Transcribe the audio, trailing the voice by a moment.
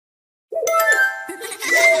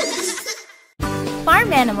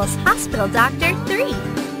Farm Animals Hospital Doctor 3.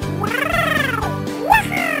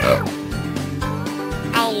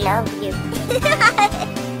 I love you.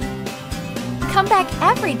 Come back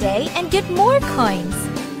every day and get more coins.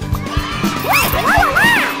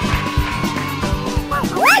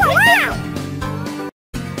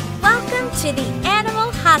 Welcome to the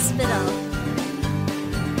Animal Hospital.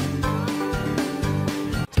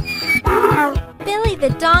 Billy the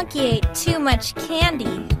donkey ate too much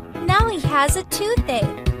candy. Now he has a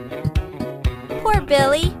toothache. Poor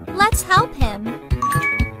Billy, let's help him.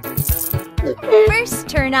 First,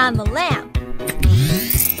 turn on the lamp.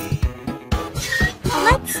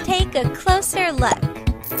 Let's take a closer look.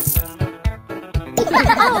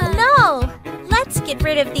 Oh no! Let's get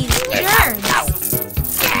rid of these germs.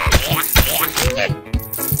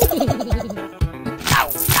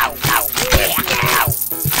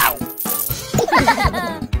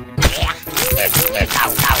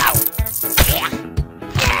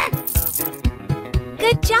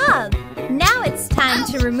 Good job! Now it's time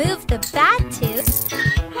to remove the bad tooth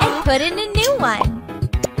and put in a new one.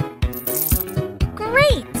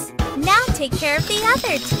 Great! Now take care of the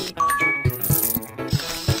other teeth.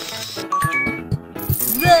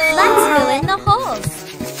 Let's fill in the holes.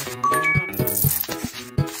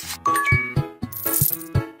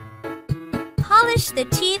 Polish the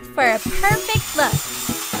teeth for a perfect look.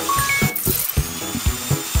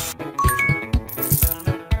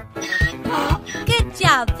 Good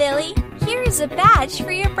job, Billy. Here is a badge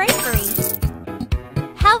for your bravery.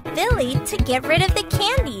 Help Billy to get rid of the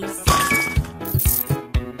candies.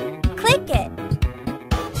 Click it.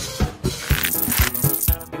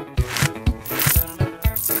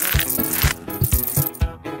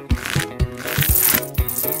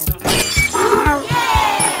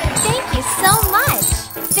 Thank you so much.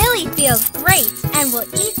 Billy feels great and will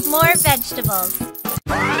eat more vegetables.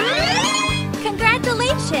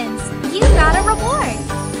 Congratulations! You got a reward.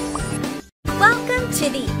 Welcome to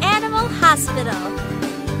the Animal Hospital.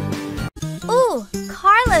 Ooh,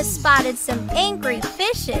 Carlos spotted some angry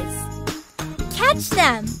fishes. Catch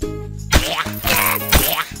them!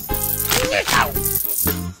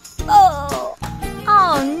 Oh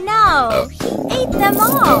no! He ate them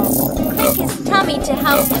all! Click his tummy to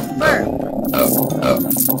help him burp.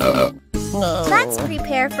 Let's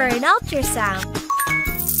prepare for an ultrasound.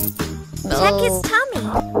 Check his tummy.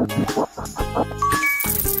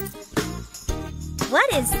 What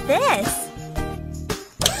is this?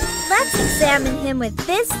 Let's examine him with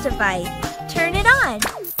this device. Turn it on.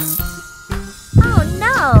 Oh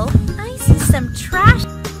no! I see some trash.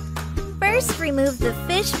 First, remove the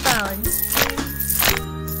fish bones.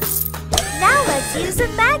 Now let's use a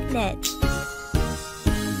magnet.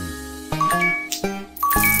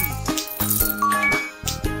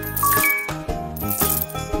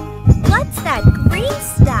 What's that green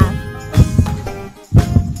stuff?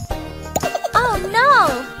 Oh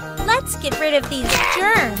no! Let's get rid of these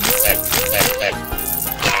germs.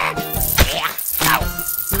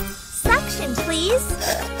 Suction, please.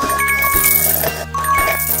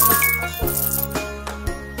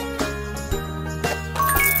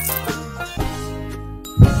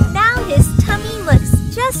 Now his tummy looks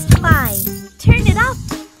just fine. Turn it up.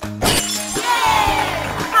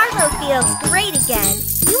 Carlo feels great again.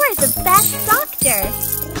 You are the best doctor.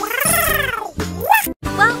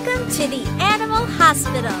 Welcome to the Animal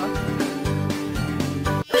Hospital.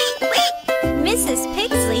 Mrs.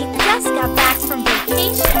 Pigsley just got back from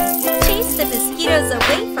vacation. Chase the mosquitoes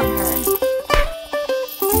away from her.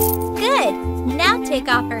 Good. Now take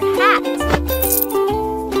off her hat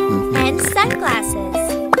and sunglasses.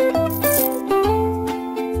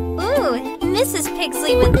 Ooh, Mrs.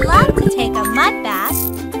 Pigsley would love to take a mud bath.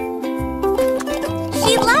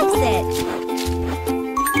 She loves it.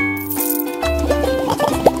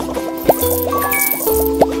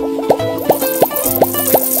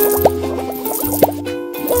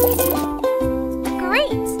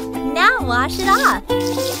 Great! Now wash it off.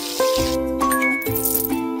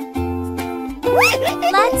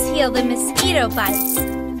 Let's heal the mosquito bites.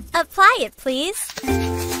 Apply it, please.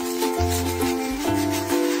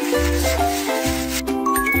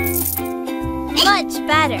 Much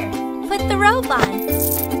better. Put the robe on.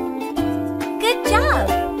 Good job!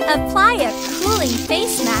 Apply a cooling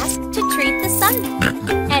face mask to treat the sun.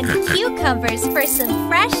 And cucumbers for some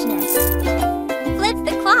freshness. Flip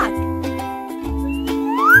the clock.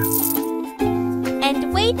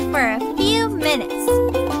 And wait for a few minutes.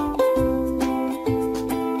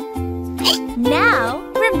 Now,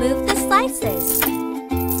 remove the slices.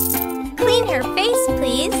 Clean her face,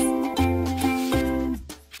 please.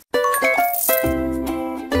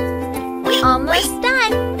 Almost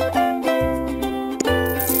done.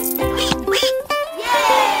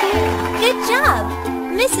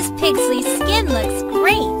 Pigsley's skin looks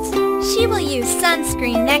great. She will use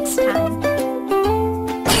sunscreen next time.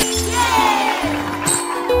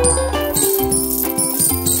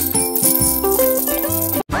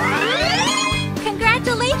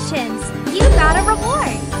 Congratulations! You got a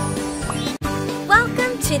reward!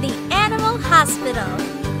 Welcome to the Animal Hospital.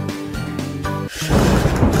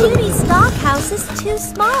 Judy's doghouse is too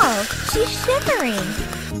small. She's shivering.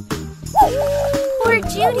 Poor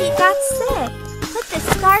Judy got sick. Put the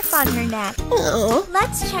scarf on her neck.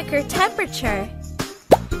 Let's check her temperature.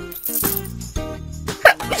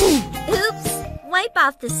 Oops! Wipe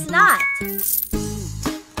off the snot.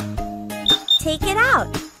 Take it out.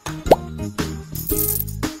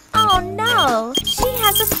 Oh no! She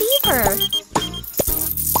has a fever.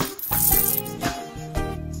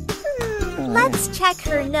 Let's check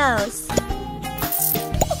her nose.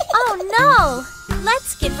 Oh no!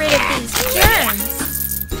 Let's get rid of these germs.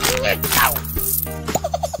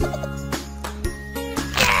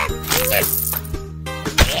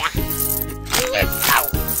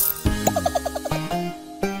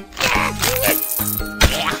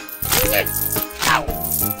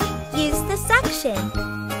 Use the suction.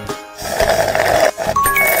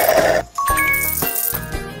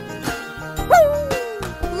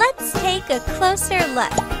 Let's take a closer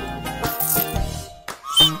look.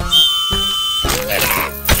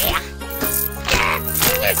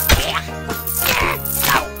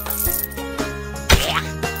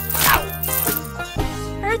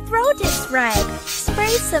 Her throat is red.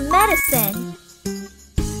 Spray some medicine.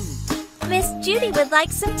 Miss Judy would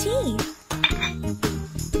like some tea.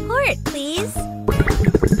 Pour it, please.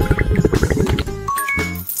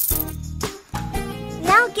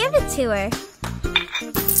 Now give it to her.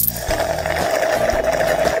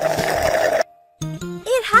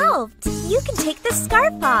 It helped. You can take the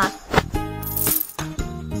scarf off.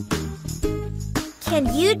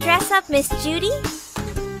 Can you dress up Miss Judy?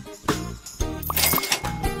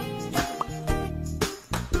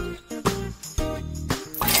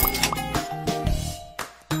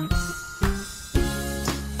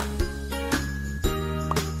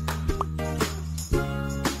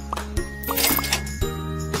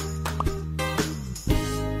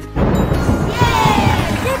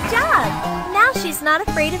 She's not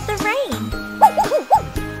afraid of the rain.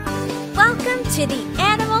 Welcome to the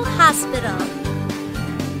Animal Hospital.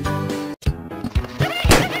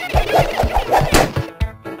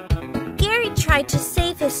 Gary tried to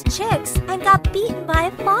save his chicks and got beaten by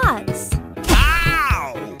a fox.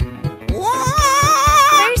 Ow!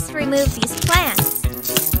 First, remove these plants.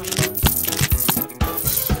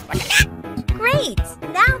 Great!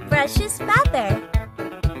 Now brush his feather.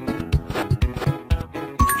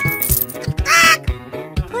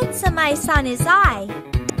 Some ice on his eye.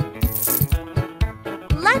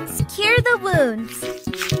 Let's cure the wounds.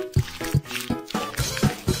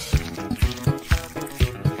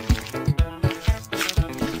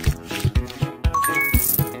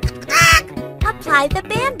 Apply the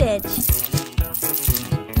bandage.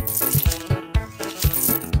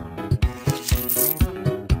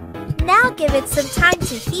 Now give it some time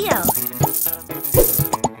to heal.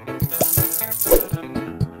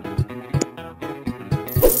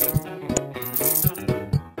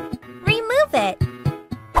 It.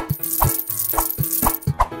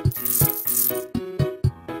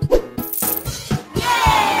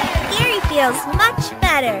 Gary feels much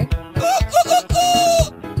better.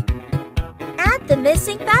 Add the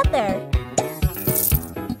missing feather.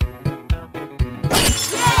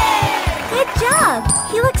 Good job!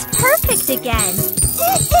 He looks perfect again.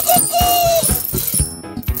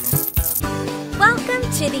 Welcome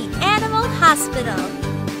to the Animal Hospital.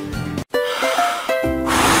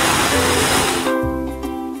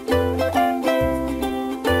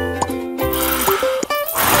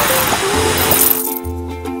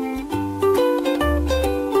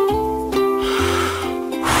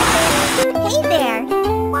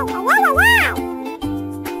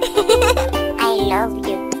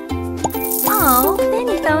 Oh,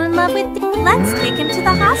 Benny fell in love with... Let's take him to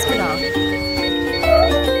the hospital.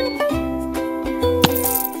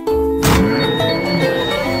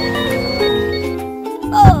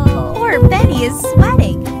 Oh, poor Benny is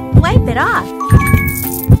sweating. Wipe it off.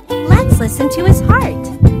 Let's listen to his heart.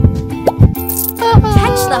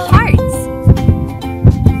 Catch the hearts.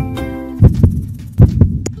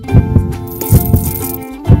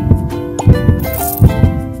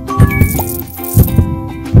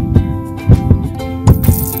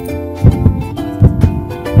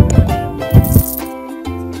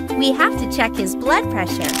 We have to check his blood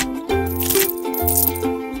pressure.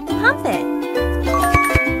 Pump it.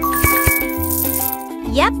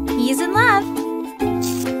 Yep, he's in love.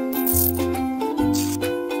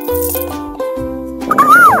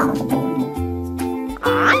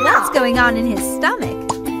 What's going on in his stomach?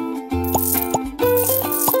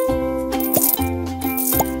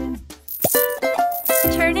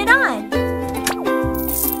 Turn it on.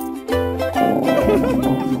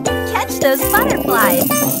 Catch those butterflies.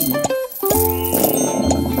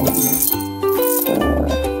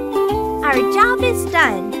 Our job is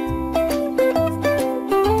done.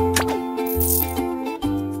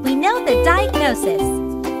 We know the diagnosis.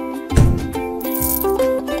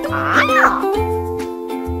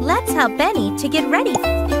 Let's help Benny to get ready.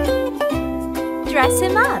 Dress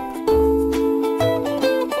him up.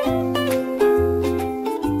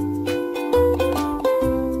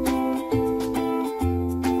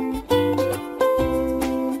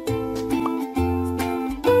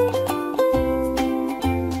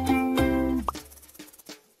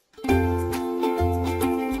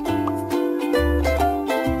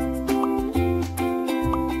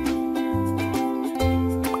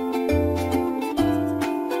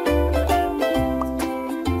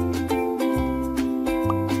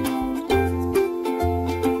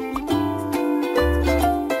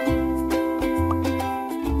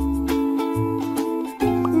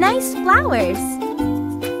 Nice flowers.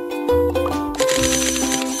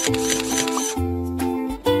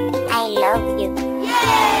 I love you.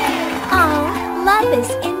 Yay! Oh, love is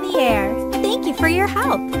in the air. Thank you for your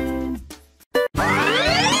help.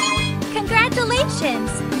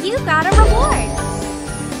 Congratulations! You got a reward.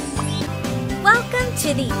 Welcome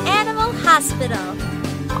to the Animal Hospital.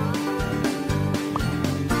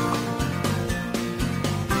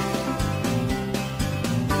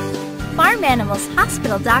 Farm Animals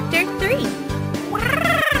Hospital Doctor 3.